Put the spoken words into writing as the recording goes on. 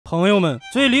朋友们，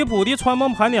最离谱的穿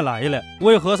帮盘点来了！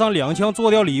魏和尚两枪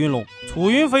做掉李云龙，楚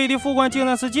云飞的副官竟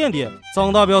然是间谍，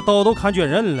张大彪刀都砍卷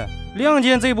刃了。亮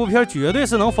剑这部片绝对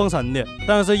是能封神的，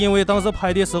但是因为当时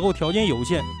拍的时候条件有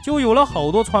限，就有了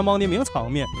好多穿帮的名场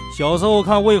面。小时候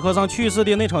看魏和尚去世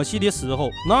的那场戏的时候，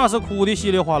那是哭的稀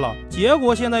里哗啦。结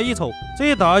果现在一瞅，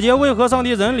这打劫魏和尚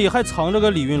的人里还藏着个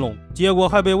李云龙，结果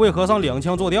还被魏和尚两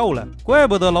枪做掉了。怪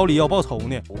不得老李要报仇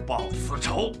呢！不报此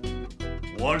仇，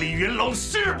我李云龙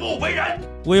誓不为人。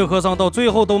魏和尚到最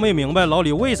后都没明白老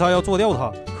李为啥要做掉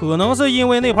他，可能是因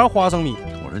为那盘花生米。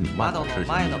我说你慢点吃，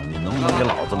你能不能给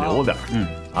老子留点？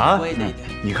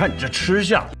你看你这吃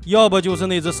相，要不就是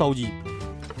那只烧鸡。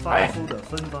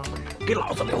给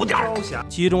老子留点。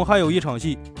其中还有一场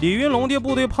戏，李云龙的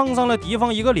部队碰上了敌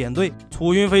方一个连队，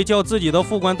楚云飞叫自己的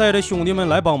副官带着兄弟们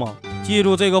来帮忙。记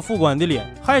住这个副官的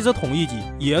脸，还是同一集，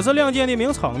也是亮剑的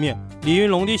名场面。李云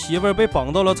龙的媳妇儿被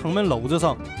绑到了城门楼子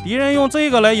上，敌人用这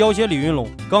个来要挟李云龙。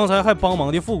刚才还帮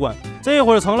忙的副官，这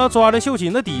会儿成了抓着秀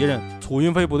琴的敌人。楚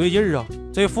云飞不对劲儿啊，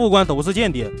这副官都是间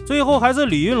谍，最后还是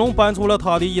李云龙搬出了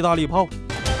他的意大利炮。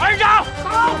二长，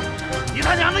好，你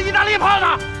他娘的意大利炮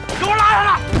呢？给我拉下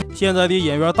来！现在的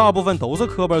演员大部分都是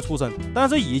科班出身，但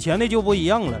是以前的就不一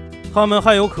样了，他们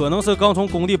还有可能是刚从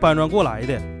工地搬砖过来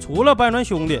的。除了搬砖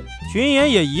兄弟，巡演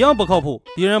也一样不靠谱。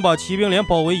敌人把骑兵连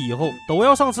包围以后，都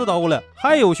要上刺刀了，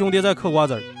还有兄弟在嗑瓜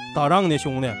子儿。打仗呢，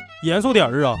兄弟，严肃点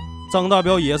儿啊！张大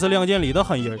彪也是亮剑里的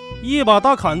狠人，一把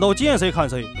大砍刀见谁砍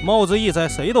谁，帽子一摘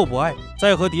谁都不爱。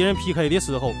在和敌人 PK 的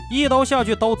时候，一刀下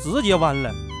去刀直接弯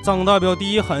了。张大彪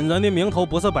第一狠人的名头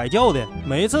不是白叫的，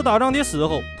每次打仗的时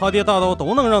候，他的大刀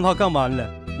都能让他干弯了。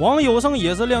王有胜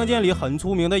也是亮剑里很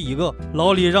出名的一个，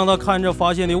老李让他看着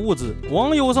发现的物资，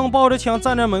王有胜抱着枪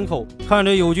站在门口，看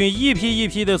着友军一批一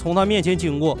批的从他面前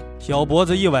经过，小脖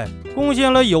子一歪，贡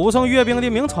献了有胜阅兵的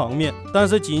名场面。但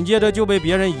是紧接着就被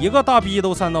别人一个大逼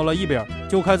都扇到了一边，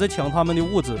就开始抢他们的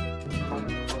物资。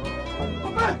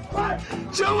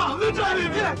抢老子这里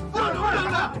面做什么人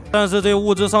的？但是这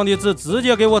物资上的字直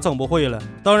接给我整不会了，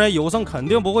当然有胜肯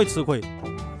定不会吃亏。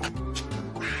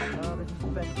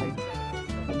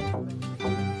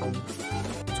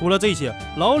除了这些，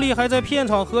老李还在片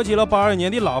场喝起了82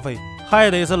年的拉菲，还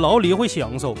得是老李会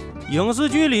享受。影视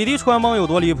剧里的穿帮有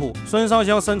多离谱？孙尚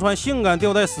香身穿性感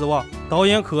吊带丝袜，导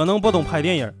演可能不懂拍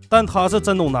电影，但他是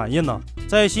真懂男人呐。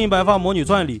在《新白发魔女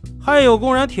传》里，还有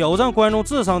公然挑战观众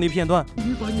智商的片段。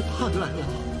鱼把你盼来了，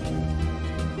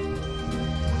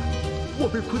我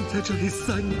被困在这里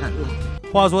3年了。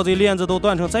话说这链子都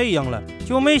断成这样了，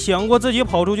就没想过自己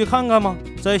跑出去看看吗？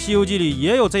在《西游记》里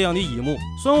也有这样的一幕，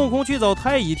孙悟空去找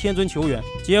太乙天尊求援，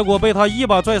结果被他一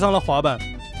把拽上了滑板。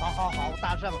好，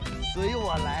大圣，随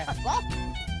我来，走。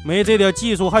没这点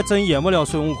技术还真演不了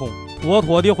孙悟空，妥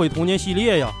妥的毁童年系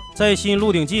列呀！在《新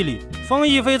鹿鼎记》里，方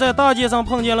一飞在大街上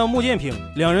碰见了穆剑平，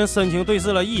两人深情对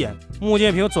视了一眼，穆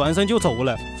剑平转身就走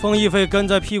了，方一飞跟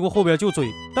在屁股后边就追。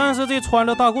但是这穿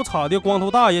着大裤衩的光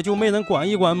头大爷就没人管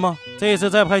一管吗？这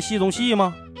是在拍戏中戏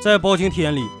吗？在包青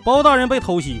天里，包大人被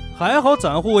偷袭，还好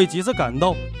展护卫及时赶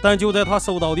到，但就在他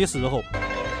收刀的时候，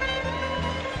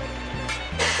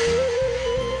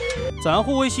展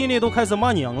护卫心里都开始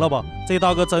骂娘了吧？这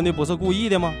大哥真的不是故意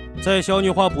的吗？在小女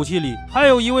花补气里，还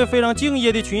有一位非常敬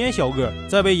业的群演小哥，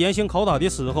在被严刑拷打的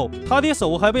时候，他的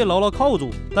手还被牢牢铐住，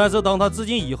但是当他自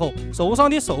尽以后，手上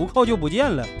的手铐就不见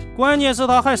了。关键是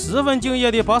他还十分敬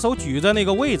业地把手举在那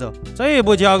个位置，这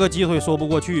不加个鸡腿说不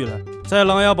过去了。在《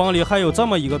琅琊榜》里还有这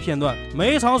么一个片段，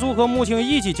梅长苏和穆青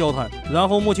一起交谈，然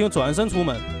后穆青转身出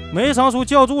门，梅长苏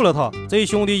叫住了他，这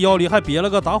兄弟腰里还别了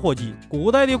个打火机。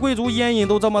古代的贵族烟瘾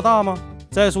都这么大吗？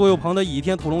在苏有朋的《倚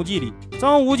天屠龙记》里，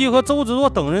张无忌和周芷若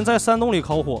等人在山洞里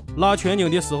烤火，拉全景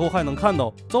的时候还能看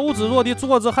到周芷若的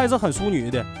坐姿还是很淑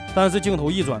女的，但是镜头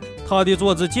一转，她的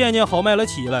坐姿渐渐豪迈了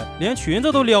起来，连裙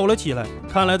子都撩了起来。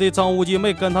看来这张无忌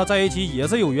没跟她在一起也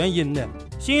是有原因的。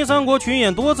新三国群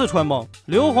演多次穿帮，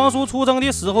刘皇叔出征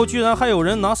的时候居然还有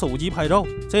人拿手机拍照，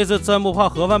这是真不怕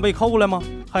盒饭被扣了吗？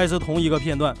还是同一个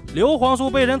片段，刘皇叔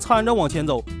被人搀着往前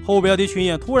走，后边的群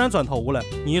演突然转头了。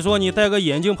你说你戴个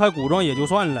眼镜拍古装也就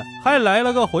算了，还来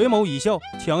了个回眸一笑，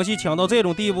抢戏抢到这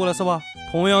种地步了是吧？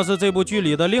同样是这部剧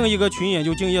里的另一个群演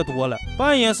就敬业多了，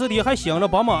扮演尸体还想着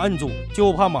把马摁住，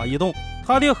就怕马一动，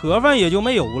他的盒饭也就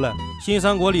没有了。新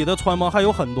三国里的穿帮还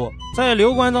有很多，在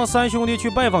刘关张三兄弟去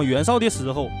拜访袁绍的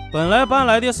时候，本来搬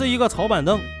来的是一个草板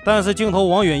凳，但是镜头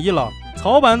往远一拉，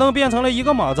草板凳变成了一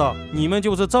个马扎。你们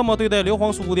就是这么对待刘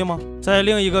皇叔的吗？在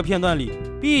另一个片段里，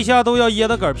陛下都要噎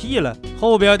得嗝屁了，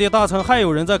后边的大臣还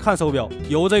有人在看手表，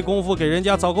有这功夫给人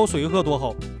家找口水喝多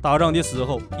好。打仗的时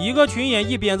候，一个群演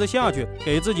一鞭子下去，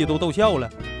给自己都逗笑了。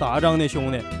打仗的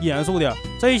兄弟，严肃点，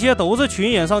这些都是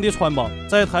群演上的穿帮，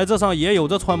在台子上也有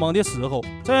着穿帮的时候。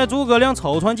在诸葛亮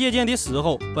草船借箭的时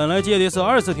候，本来借的是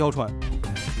20条船，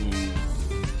你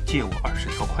借我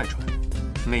20条快船，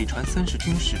每船30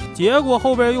军士，结果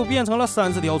后边又变成了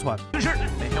30条船。军士，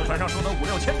每条船上收能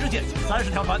5、6千支箭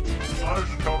，30条船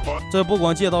，30条船。这不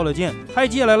光借到了箭，还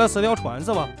借来了10条船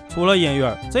是吧？除了演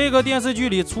员，这个电视剧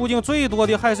里出镜最多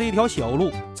的还是一条小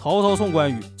路。曹操送关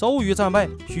羽，周瑜战败，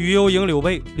许攸迎刘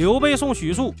备，刘备送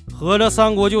许褚。合着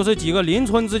三国就是几个邻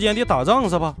村之间的打仗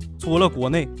是吧？除了国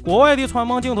内，国外的穿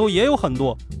帮镜头也有很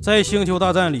多。在星球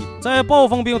大战里，在暴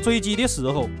风兵追击的时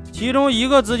候，其中一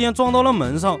个之间撞到了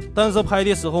门上，但是拍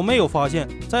的时候没有发现，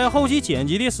在后期剪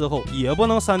辑的时候也不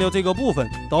能删掉这个部分，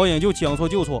导演就将错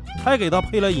就错，还给他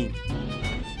配了音。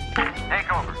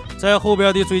在后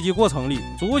边的追击过程里，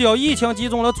主角一枪击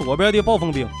中了左边的暴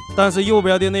风兵，但是右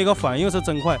边的那个反应是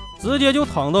真快，直接就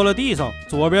躺到了地上，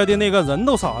左边的那个人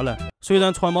都傻了。虽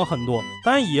然穿帮很多，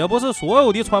但也不是所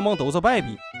有的穿帮都是败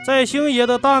笔。在星爷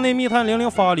的大内密探008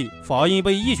发里，法印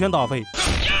被一拳打飞。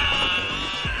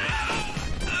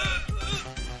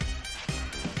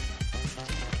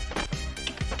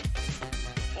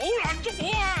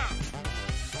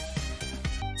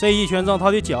这一拳让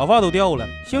他的假发都掉了，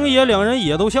星爷两人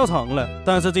也都笑场了。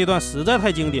但是这段实在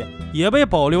太经典，也被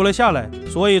保留了下来。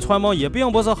所以穿帮也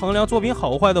并不是衡量作品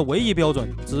好坏的唯一标准，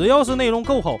只要是内容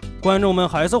够好，观众们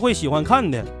还是会喜欢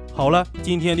看的。好了，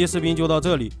今天的视频就到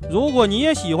这里。如果你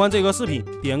也喜欢这个视频，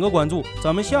点个关注，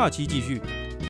咱们下期继续。